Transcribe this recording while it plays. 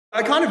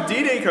I kind of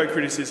did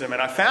eco-criticism,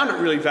 and I found it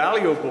really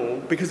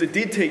valuable because it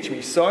did teach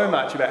me so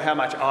much about how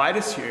much I'd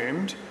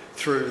assumed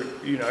through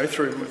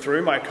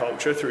my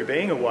culture, through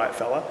being a white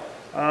fella.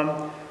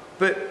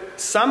 But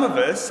some of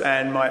us,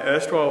 and my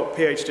erstwhile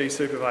PhD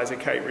supervisor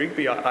Kate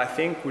Rigby, I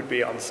think would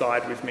be on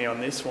side with me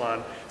on this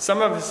one,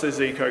 some of us as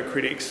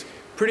eco-critics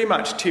pretty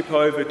much tip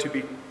over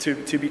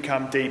to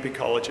become deep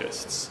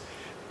ecologists.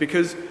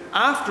 Because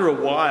after a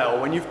while,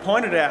 when you've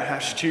pointed out how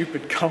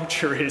stupid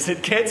culture is,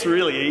 it gets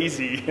really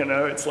easy, you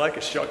know, it's like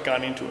a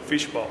shotgun into a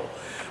fishbowl.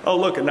 Oh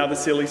look, another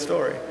silly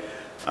story.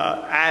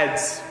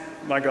 Ads,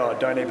 my God,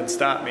 don't even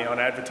start me on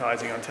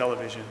advertising on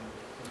television.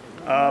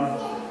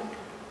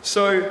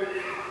 So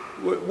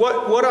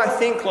what I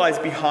think lies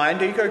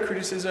behind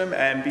eco-criticism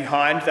and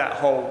behind that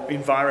whole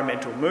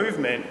environmental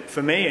movement,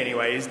 for me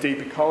anyway, is deep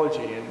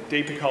ecology. And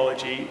deep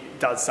ecology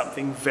does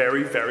something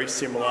very, very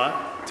similar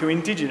to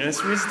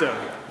Indigenous wisdom,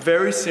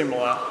 very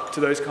similar to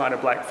those kind of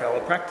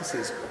blackfella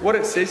practices. What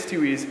it says to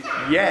you is,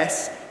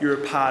 yes, you're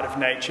a part of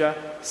nature,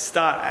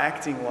 start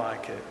acting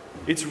like it.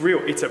 It's real,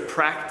 it's a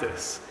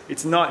practice.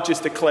 It's not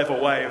just a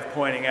clever way of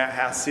pointing out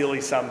how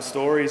silly some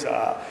stories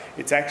are.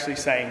 It's actually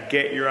saying,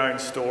 get your own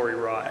story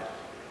right.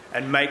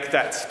 And make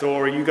that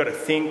story. You've got to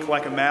think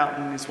like a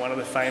mountain is one of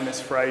the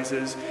famous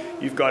phrases.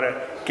 You've got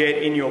to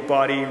get in your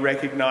body,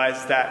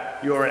 recognise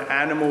that you're an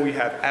animal, you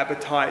have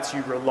appetites,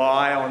 you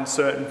rely on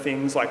certain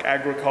things like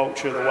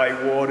agriculture, the way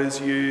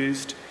water's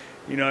used.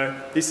 You know,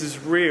 this is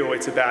real,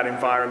 it's about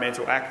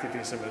environmental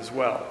activism as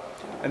well.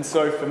 And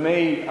so for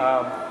me,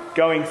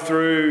 going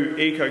through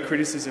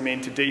eco-criticism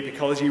into deep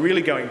ecology,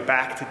 really going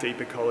back to deep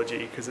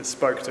ecology, because it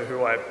spoke to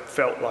who I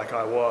felt like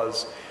I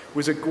was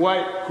a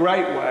great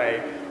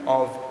way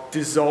of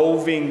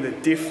dissolving the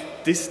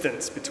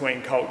distance between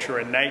culture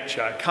and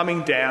nature,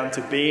 coming down to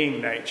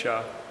being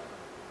nature,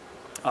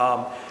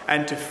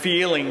 and to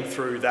feeling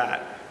through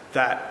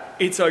that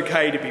it's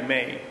okay to be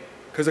me.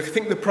 Because I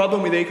think the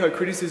problem with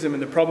eco-criticism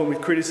and the problem with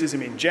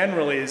criticism in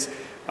general is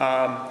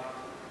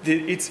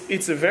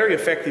it's a very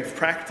effective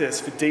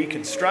practice for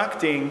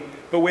deconstructing,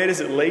 but where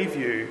does it leave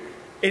you?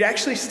 It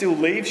actually still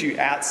leaves you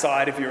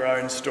outside of your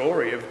own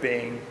story of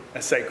being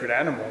a sacred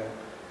animal.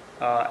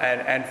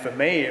 And for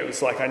me, it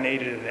was like I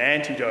needed an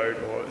antidote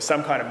or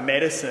some kind of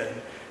medicine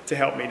to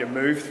help me to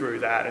move through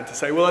that and to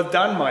say, well, I've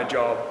done my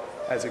job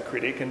as a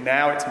critic, and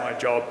now it's my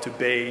job to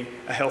be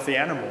a healthy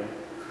animal,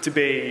 to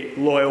be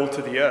loyal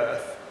to the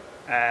earth,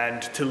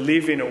 and to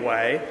live in a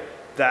way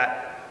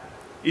that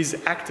is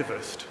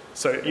activist.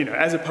 So, you know,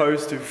 as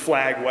opposed to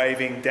flag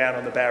waving down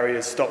on the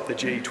barriers, stop the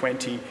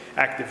G20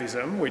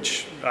 activism,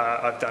 which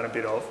I've done a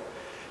bit of,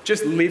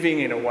 just living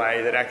in a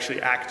way that actually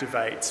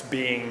activates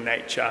being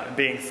nature,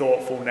 being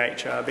thoughtful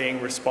nature,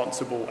 being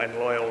responsible and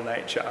loyal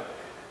nature,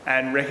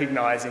 and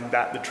recognising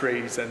that the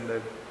trees and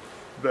the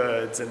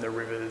birds and the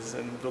rivers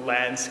and the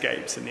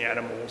landscapes and the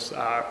animals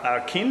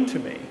are kin to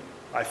me.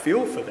 I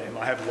feel for them,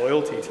 I have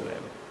loyalty to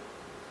them.